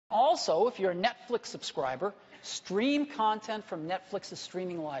Also, if you're a Netflix subscriber, stream content from Netflix's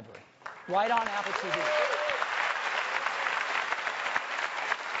streaming library right on Apple TV.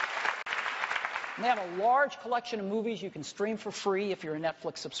 And they have a large collection of movies you can stream for free if you're a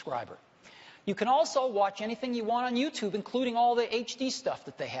Netflix subscriber. You can also watch anything you want on YouTube, including all the HD stuff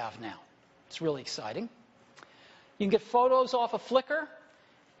that they have now. It's really exciting. You can get photos off of Flickr,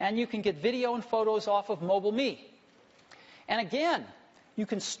 and you can get video and photos off of MobileMe. And again, you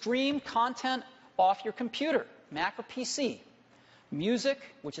can stream content off your computer, Mac or PC. Music,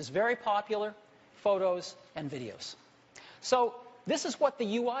 which is very popular, photos, and videos. So this is what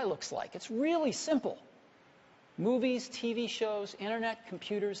the UI looks like. It's really simple. Movies, TV shows, internet,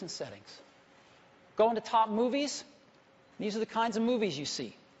 computers, and settings. Go into top movies. These are the kinds of movies you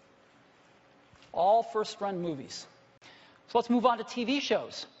see. All first-run movies. So let's move on to TV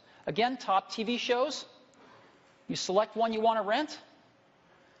shows. Again, top TV shows. You select one you want to rent.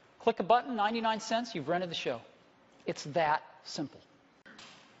 Click a button, 99 cents, you've rented the show. It's that simple.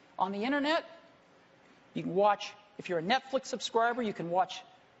 On the internet, you can watch, if you're a Netflix subscriber, you can watch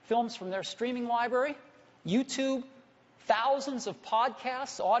films from their streaming library. YouTube, thousands of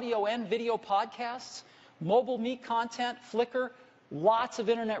podcasts, audio and video podcasts, MobileMe content, Flickr, lots of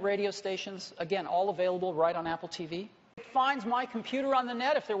internet radio stations, again, all available right on Apple TV. It finds my computer on the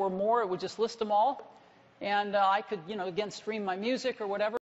net. If there were more, it would just list them all. And I could, again, stream my music or whatever.